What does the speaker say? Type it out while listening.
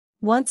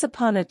Once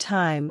upon a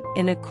time,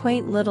 in a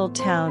quaint little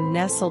town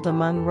nestled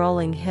among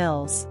rolling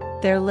hills,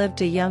 there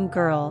lived a young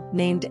girl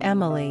named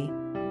Emily.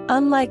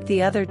 Unlike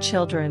the other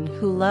children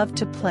who loved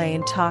to play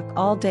and talk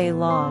all day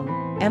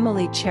long,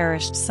 Emily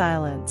cherished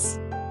silence.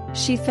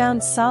 She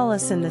found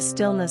solace in the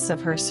stillness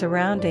of her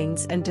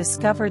surroundings and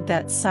discovered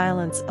that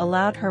silence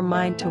allowed her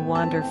mind to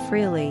wander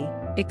freely,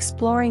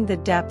 exploring the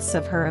depths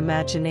of her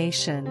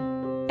imagination.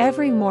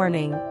 Every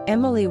morning,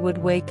 Emily would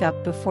wake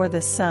up before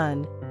the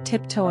sun,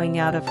 tiptoeing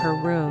out of her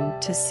room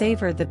to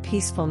savor the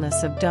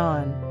peacefulness of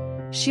dawn.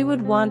 She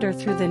would wander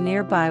through the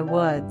nearby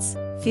woods,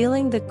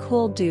 feeling the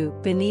cool dew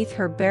beneath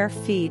her bare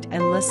feet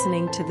and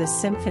listening to the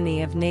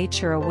symphony of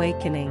nature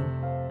awakening.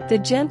 The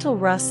gentle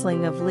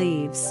rustling of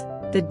leaves,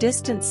 the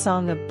distant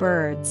song of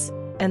birds,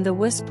 and the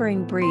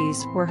whispering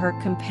breeze were her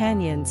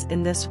companions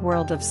in this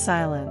world of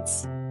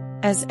silence.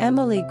 As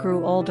Emily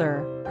grew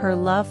older, her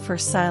love for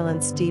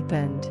silence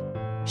deepened.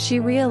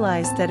 She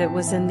realized that it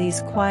was in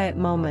these quiet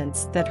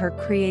moments that her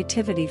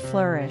creativity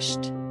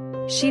flourished.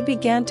 She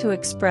began to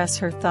express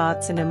her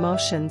thoughts and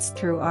emotions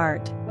through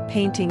art,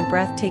 painting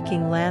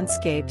breathtaking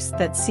landscapes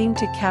that seemed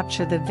to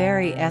capture the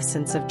very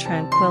essence of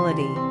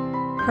tranquility.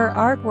 Her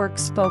artwork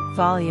spoke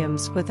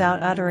volumes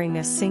without uttering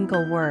a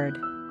single word.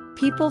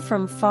 People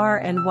from far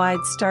and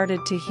wide started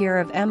to hear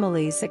of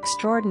Emily's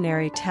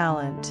extraordinary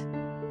talent.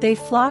 They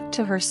flocked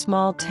to her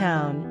small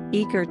town,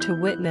 eager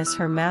to witness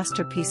her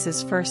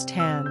masterpieces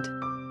firsthand.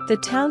 The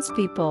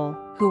townspeople,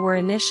 who were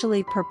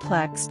initially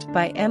perplexed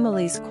by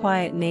Emily's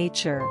quiet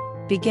nature,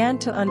 began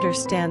to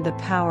understand the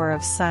power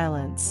of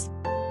silence.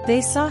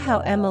 They saw how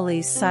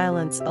Emily's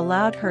silence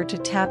allowed her to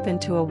tap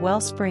into a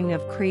wellspring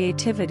of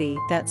creativity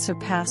that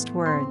surpassed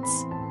words.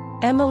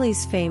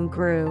 Emily's fame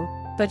grew,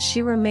 but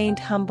she remained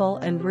humble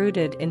and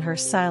rooted in her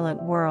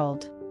silent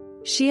world.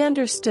 She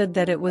understood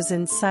that it was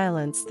in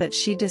silence that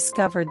she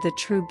discovered the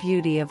true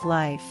beauty of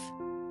life.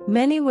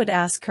 Many would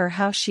ask her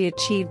how she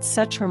achieved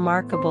such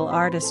remarkable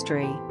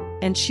artistry,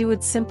 and she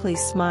would simply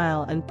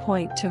smile and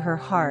point to her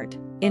heart,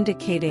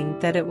 indicating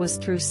that it was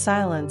through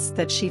silence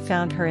that she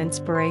found her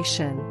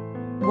inspiration.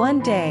 One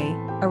day,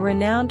 a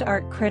renowned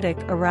art critic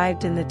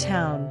arrived in the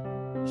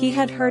town. He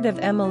had heard of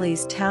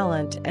Emily's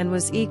talent and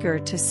was eager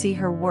to see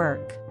her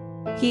work.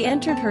 He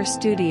entered her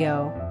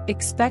studio,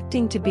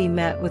 expecting to be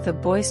met with a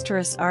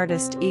boisterous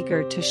artist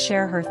eager to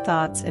share her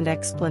thoughts and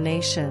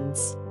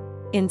explanations.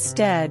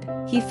 Instead,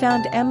 he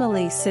found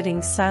Emily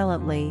sitting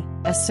silently,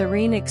 a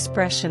serene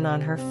expression on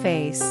her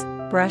face,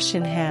 brush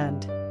in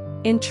hand.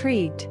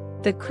 Intrigued,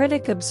 the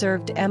critic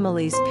observed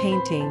Emily's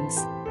paintings,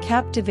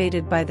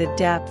 captivated by the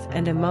depth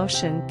and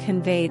emotion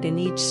conveyed in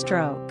each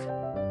stroke.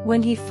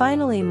 When he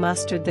finally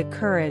mustered the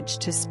courage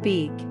to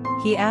speak,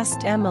 he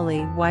asked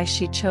Emily why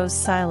she chose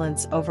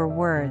silence over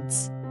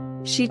words.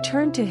 She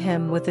turned to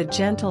him with a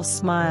gentle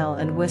smile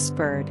and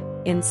whispered,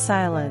 "In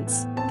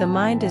silence, the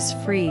mind is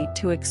free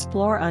to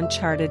explore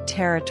uncharted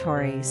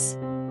territories.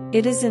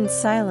 It is in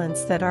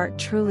silence that art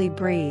truly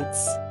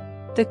breathes."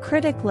 The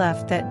critic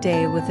left that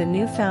day with a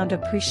newfound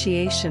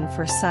appreciation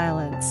for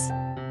silence.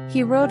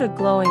 He wrote a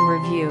glowing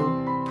review,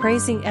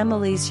 praising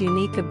Emily's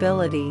unique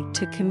ability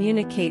to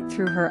communicate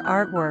through her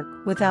artwork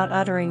without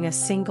uttering a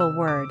single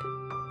word.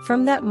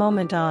 From that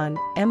moment on,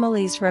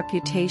 Emily's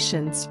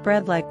reputation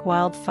spread like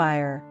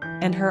wildfire,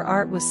 and her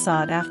art was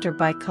sought after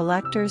by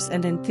collectors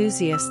and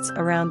enthusiasts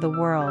around the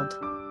world.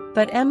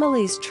 But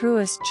Emily's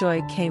truest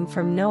joy came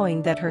from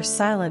knowing that her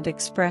silent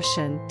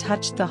expression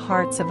touched the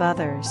hearts of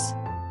others.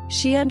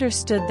 She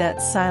understood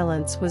that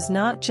silence was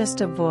not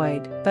just a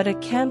void, but a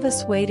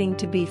canvas waiting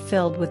to be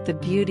filled with the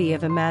beauty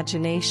of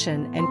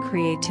imagination and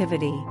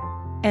creativity.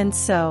 And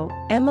so,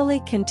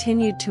 Emily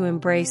continued to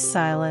embrace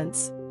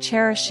silence,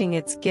 cherishing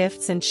its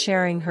gifts and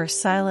sharing her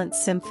silent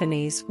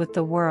symphonies with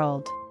the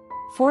world.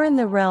 For in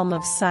the realm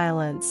of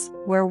silence,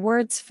 where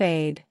words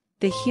fade,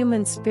 the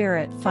human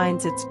spirit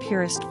finds its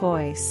purest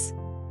voice.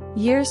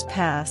 Years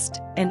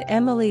passed, and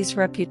Emily's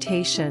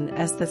reputation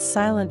as the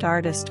silent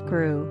artist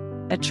grew,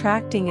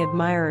 attracting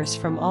admirers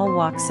from all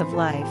walks of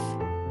life.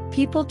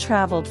 People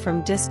traveled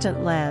from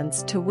distant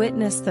lands to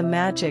witness the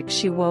magic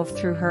she wove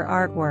through her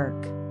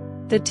artwork.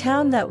 The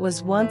town that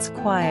was once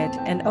quiet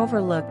and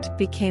overlooked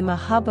became a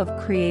hub of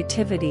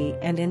creativity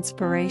and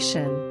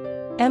inspiration.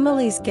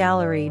 Emily's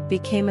gallery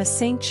became a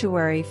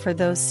sanctuary for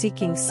those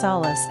seeking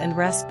solace and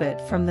respite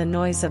from the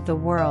noise of the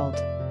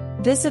world.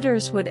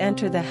 Visitors would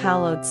enter the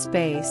hallowed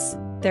space,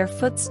 their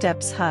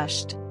footsteps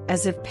hushed,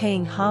 as if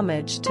paying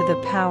homage to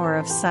the power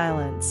of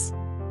silence.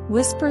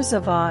 Whispers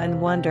of awe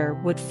and wonder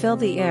would fill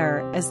the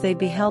air as they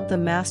beheld the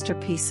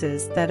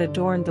masterpieces that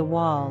adorned the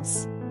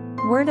walls.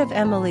 Word of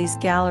Emily's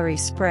gallery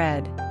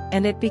spread,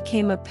 and it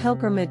became a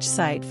pilgrimage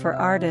site for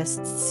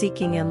artists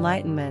seeking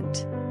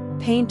enlightenment.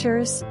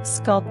 Painters,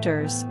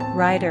 sculptors,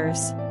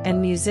 writers,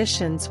 and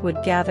musicians would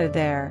gather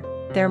there,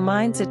 their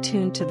minds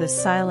attuned to the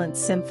silent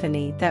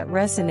symphony that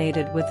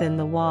resonated within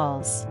the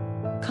walls.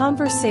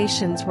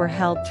 Conversations were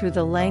held through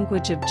the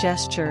language of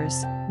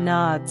gestures,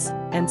 nods,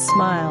 and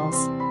smiles,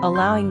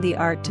 allowing the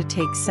art to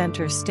take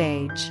center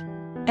stage.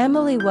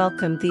 Emily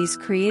welcomed these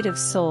creative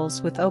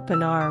souls with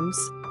open arms,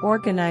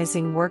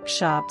 organizing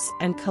workshops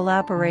and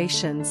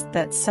collaborations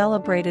that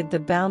celebrated the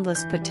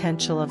boundless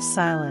potential of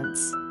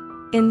silence.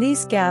 In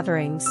these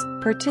gatherings,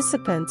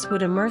 participants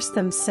would immerse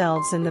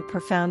themselves in the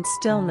profound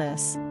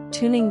stillness,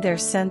 tuning their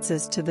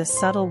senses to the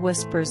subtle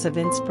whispers of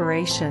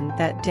inspiration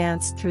that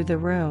danced through the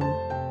room.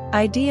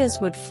 Ideas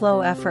would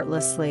flow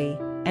effortlessly,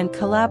 and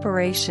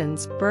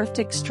collaborations birthed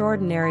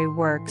extraordinary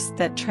works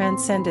that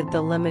transcended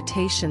the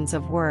limitations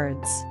of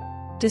words.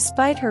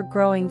 Despite her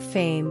growing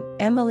fame,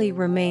 Emily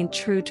remained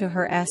true to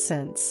her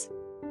essence.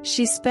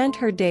 She spent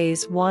her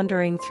days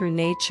wandering through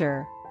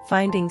nature,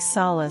 finding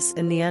solace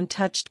in the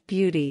untouched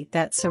beauty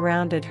that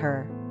surrounded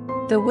her.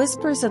 The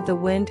whispers of the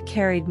wind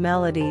carried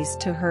melodies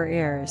to her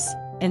ears,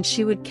 and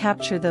she would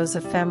capture those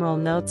ephemeral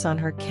notes on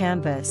her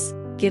canvas,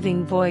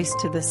 giving voice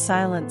to the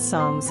silent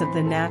songs of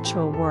the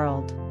natural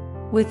world.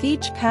 With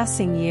each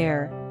passing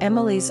year,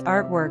 Emily's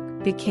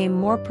artwork became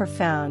more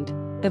profound,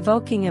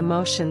 evoking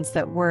emotions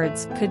that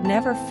words could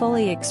never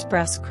fully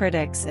express.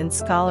 Critics and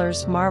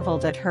scholars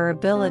marveled at her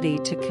ability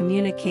to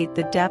communicate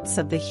the depths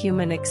of the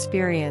human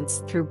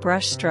experience through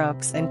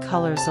brushstrokes and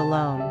colors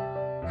alone.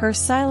 Her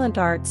silent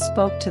art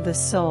spoke to the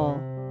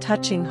soul,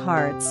 touching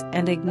hearts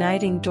and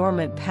igniting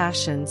dormant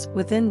passions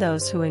within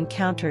those who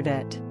encountered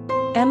it.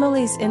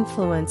 Emily's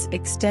influence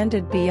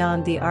extended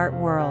beyond the art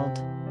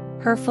world.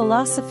 Her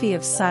philosophy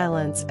of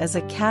silence as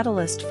a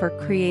catalyst for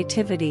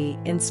creativity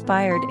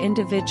inspired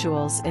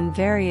individuals in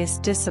various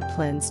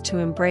disciplines to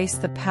embrace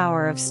the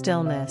power of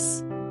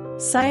stillness.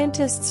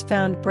 Scientists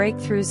found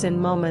breakthroughs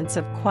in moments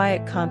of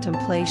quiet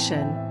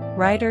contemplation,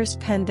 writers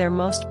penned their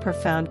most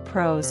profound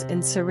prose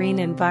in serene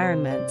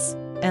environments,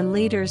 and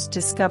leaders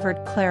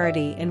discovered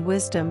clarity and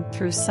wisdom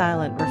through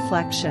silent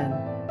reflection.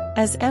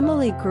 As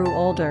Emily grew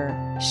older,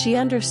 she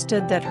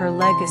understood that her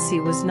legacy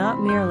was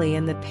not merely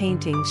in the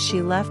paintings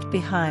she left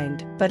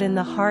behind but in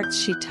the hearts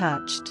she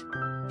touched.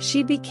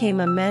 She became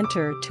a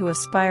mentor to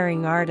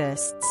aspiring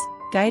artists,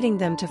 guiding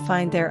them to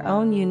find their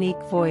own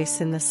unique voice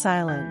in the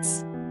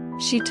silence.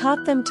 She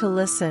taught them to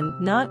listen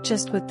not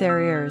just with their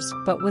ears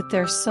but with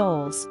their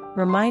souls,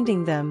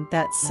 reminding them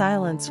that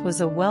silence was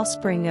a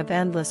wellspring of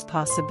endless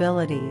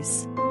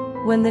possibilities.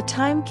 When the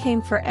time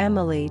came for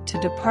Emily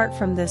to depart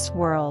from this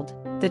world,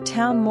 the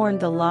town mourned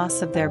the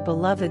loss of their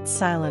beloved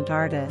silent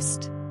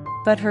artist.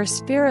 But her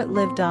spirit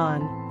lived on,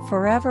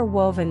 forever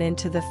woven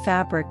into the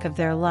fabric of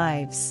their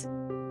lives.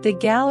 The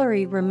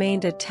gallery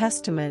remained a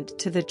testament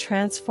to the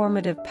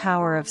transformative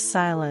power of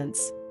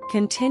silence,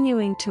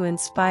 continuing to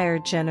inspire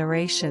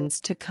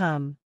generations to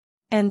come.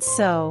 And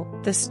so,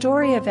 the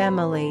story of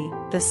Emily,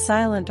 the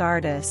silent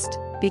artist,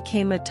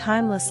 became a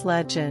timeless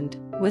legend,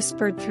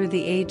 whispered through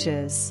the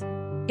ages.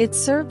 It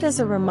served as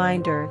a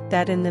reminder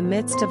that in the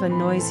midst of a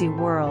noisy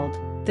world,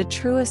 the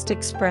truest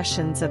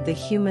expressions of the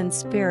human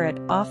spirit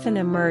often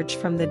emerge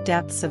from the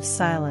depths of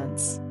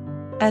silence.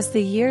 As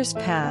the years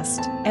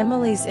passed,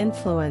 Emily's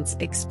influence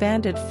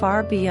expanded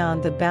far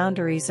beyond the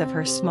boundaries of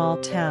her small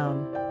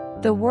town.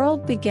 The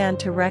world began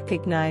to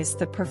recognize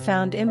the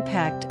profound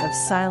impact of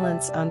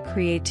silence on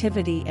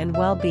creativity and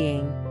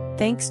well-being,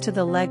 thanks to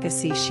the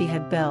legacy she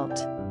had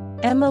built.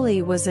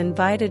 Emily was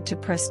invited to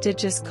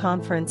prestigious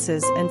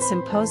conferences and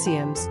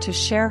symposiums to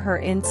share her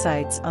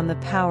insights on the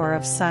power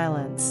of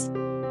silence.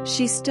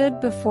 She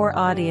stood before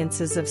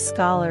audiences of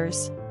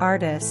scholars,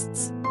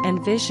 artists,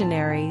 and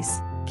visionaries,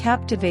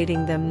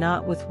 captivating them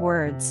not with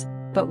words,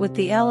 but with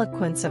the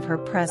eloquence of her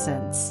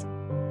presence.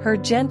 Her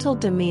gentle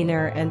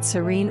demeanor and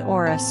serene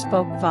aura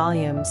spoke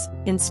volumes,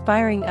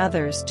 inspiring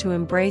others to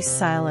embrace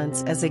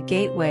silence as a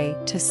gateway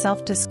to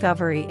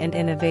self-discovery and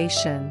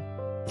innovation.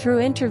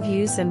 Through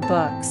interviews and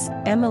books,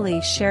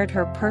 Emily shared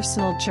her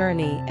personal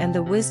journey and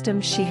the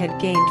wisdom she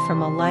had gained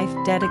from a life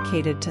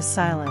dedicated to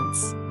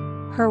silence.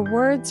 Her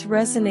words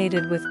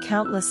resonated with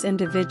countless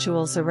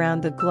individuals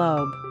around the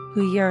globe,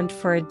 who yearned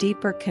for a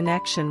deeper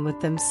connection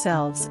with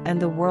themselves and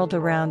the world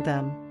around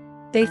them.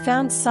 They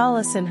found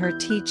solace in her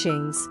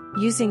teachings,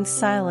 using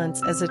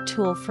silence as a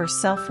tool for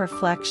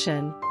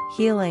self-reflection,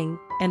 healing,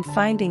 and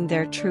finding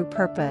their true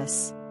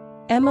purpose.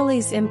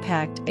 Emily's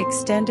impact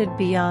extended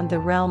beyond the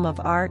realm of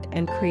art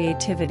and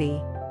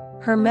creativity.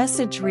 Her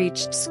message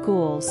reached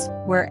schools,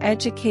 where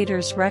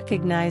educators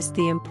recognized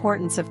the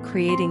importance of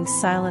creating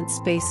silent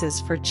spaces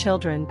for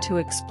children to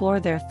explore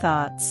their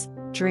thoughts,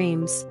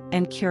 dreams,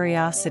 and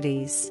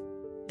curiosities.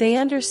 They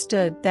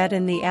understood that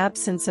in the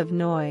absence of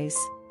noise,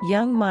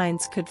 young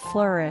minds could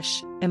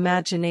flourish,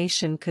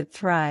 imagination could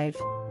thrive,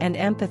 and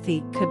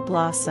empathy could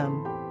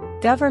blossom.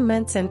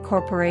 Governments and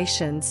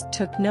corporations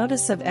took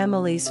notice of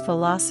Emily's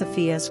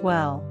philosophy as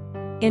well.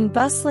 In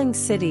bustling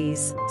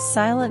cities,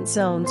 silent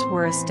zones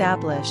were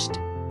established,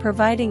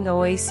 providing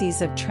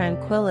oases of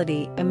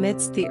tranquility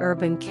amidst the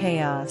urban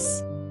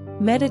chaos.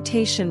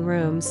 Meditation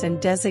rooms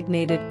and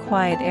designated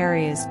quiet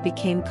areas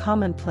became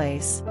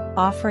commonplace,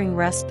 offering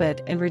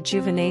respite and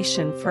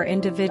rejuvenation for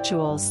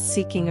individuals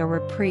seeking a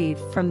reprieve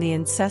from the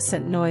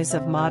incessant noise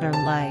of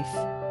modern life.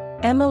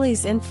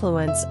 Emily's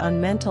influence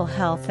on mental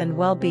health and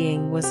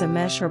well-being was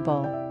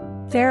immeasurable.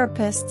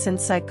 Therapists and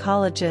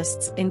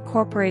psychologists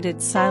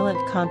incorporated silent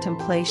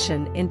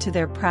contemplation into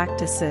their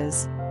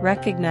practices,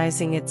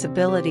 recognizing its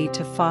ability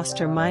to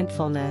foster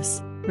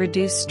mindfulness,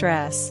 reduce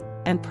stress,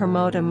 and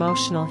promote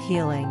emotional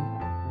healing.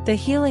 The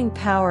healing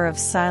power of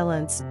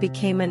silence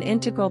became an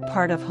integral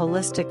part of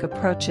holistic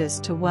approaches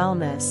to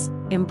wellness,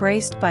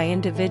 embraced by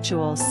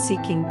individuals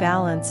seeking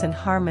balance and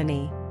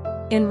harmony.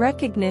 In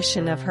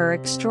recognition of her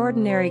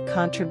extraordinary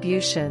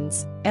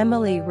contributions,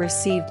 Emily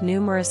received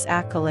numerous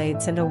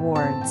accolades and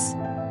awards.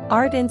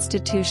 Art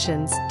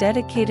institutions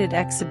dedicated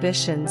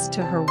exhibitions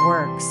to her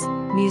works,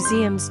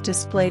 museums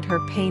displayed her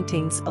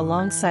paintings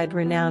alongside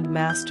renowned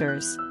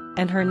masters,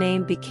 and her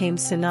name became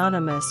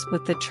synonymous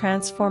with the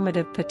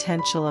transformative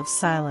potential of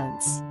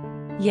silence.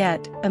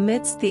 Yet,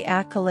 amidst the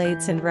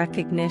accolades and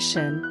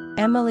recognition,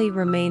 Emily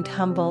remained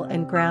humble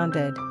and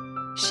grounded.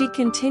 She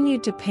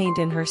continued to paint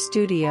in her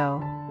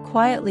studio,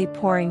 quietly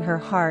pouring her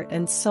heart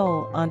and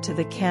soul onto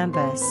the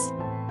canvas.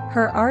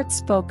 Her art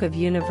spoke of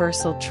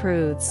universal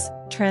truths,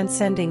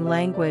 transcending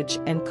language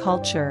and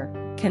culture,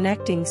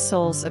 connecting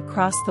souls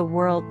across the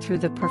world through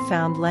the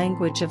profound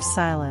language of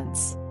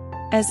silence.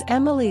 As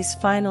Emily's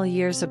final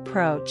years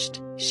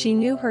approached, she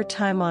knew her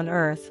time on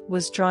earth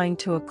was drawing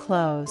to a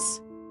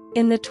close.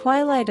 In the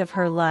twilight of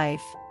her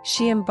life,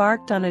 she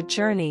embarked on a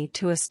journey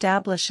to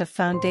establish a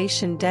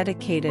foundation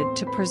dedicated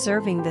to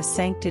preserving the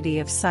sanctity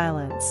of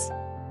silence.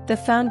 The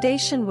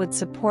foundation would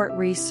support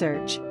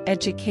research,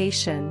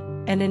 education,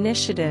 and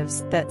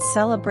initiatives that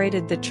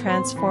celebrated the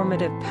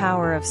transformative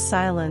power of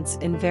silence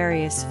in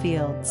various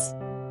fields.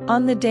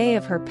 On the day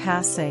of her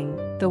passing,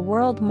 the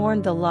world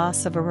mourned the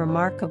loss of a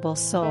remarkable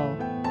soul.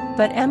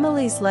 But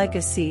Emily's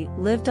legacy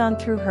lived on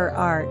through her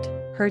art,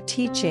 her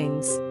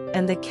teachings,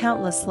 and the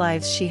countless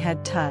lives she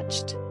had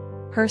touched.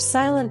 Her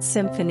silent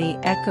symphony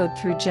echoed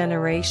through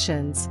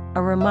generations,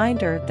 a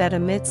reminder that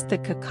amidst the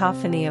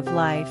cacophony of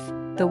life,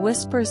 the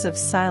whispers of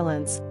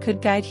silence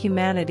could guide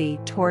humanity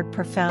toward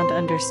profound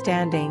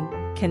understanding,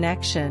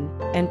 connection,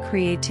 and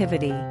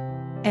creativity.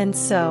 And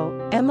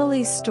so,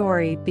 Emily's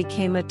story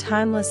became a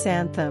timeless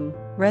anthem,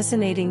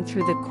 resonating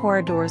through the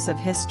corridors of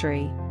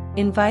history,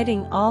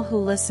 inviting all who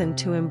listen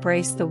to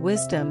embrace the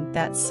wisdom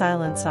that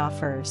silence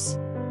offers.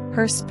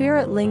 Her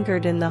spirit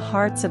lingered in the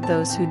hearts of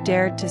those who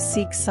dared to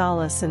seek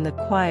solace in the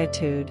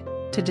quietude,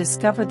 to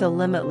discover the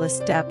limitless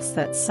depths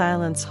that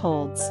silence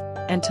holds,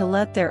 and to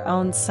let their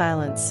own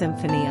silent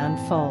symphony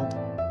unfold.